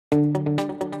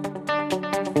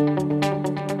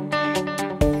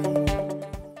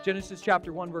Genesis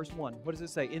chapter 1, verse 1. What does it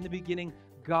say? In the beginning,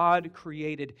 God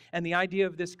created. And the idea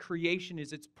of this creation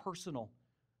is it's personal.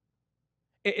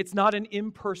 It's not an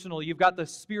impersonal. You've got the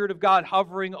Spirit of God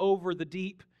hovering over the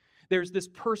deep. There's this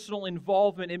personal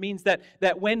involvement. It means that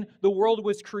when the world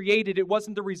was created, it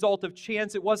wasn't the result of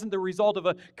chance. It wasn't the result of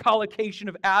a collocation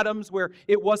of atoms where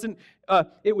it was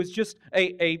just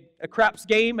a craps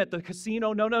game at the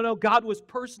casino. No. God was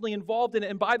personally involved in it.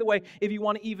 And by the way, if you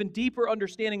want an even deeper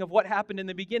understanding of what happened in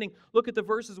the beginning, look at the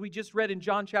verses we just read in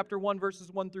John chapter 1,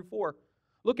 verses 1 through 4.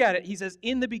 Look at it. He says,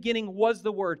 in the beginning was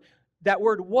the Word. That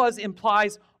word was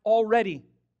implies already.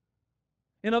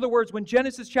 In other words, when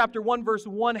Genesis chapter 1 verse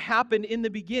 1 happened in the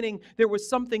beginning, there was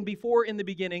something before in the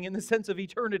beginning in the sense of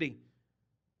eternity.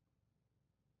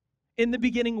 In the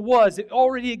beginning was, it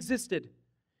already existed.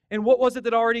 And what was it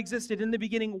that already existed? In the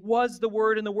beginning was the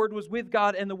Word, and the Word was with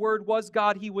God, and the Word was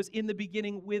God. He was in the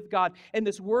beginning with God. And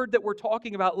this Word that we're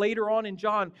talking about later on in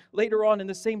John, later on in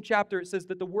the same chapter, it says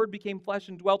that the Word became flesh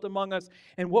and dwelt among us.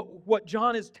 And what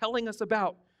John is telling us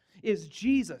about is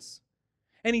Jesus.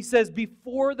 And he says,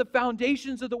 before the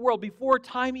foundations of the world, before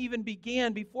time even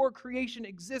began, before creation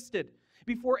existed,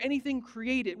 before anything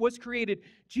was created,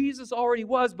 Jesus already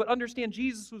was. But understand,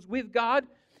 Jesus was with God,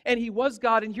 and He was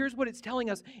God. And here's what it's telling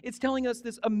us. It's telling us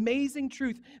this amazing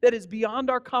truth that is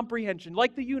beyond our comprehension,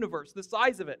 like the universe, the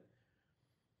size of it.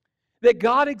 That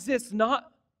God exists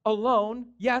not alone.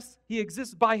 Yes, He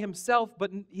exists by Himself,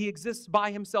 but He exists by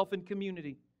Himself in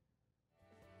community.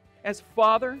 As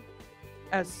Father,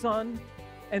 as Son,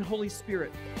 and Holy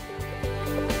Spirit.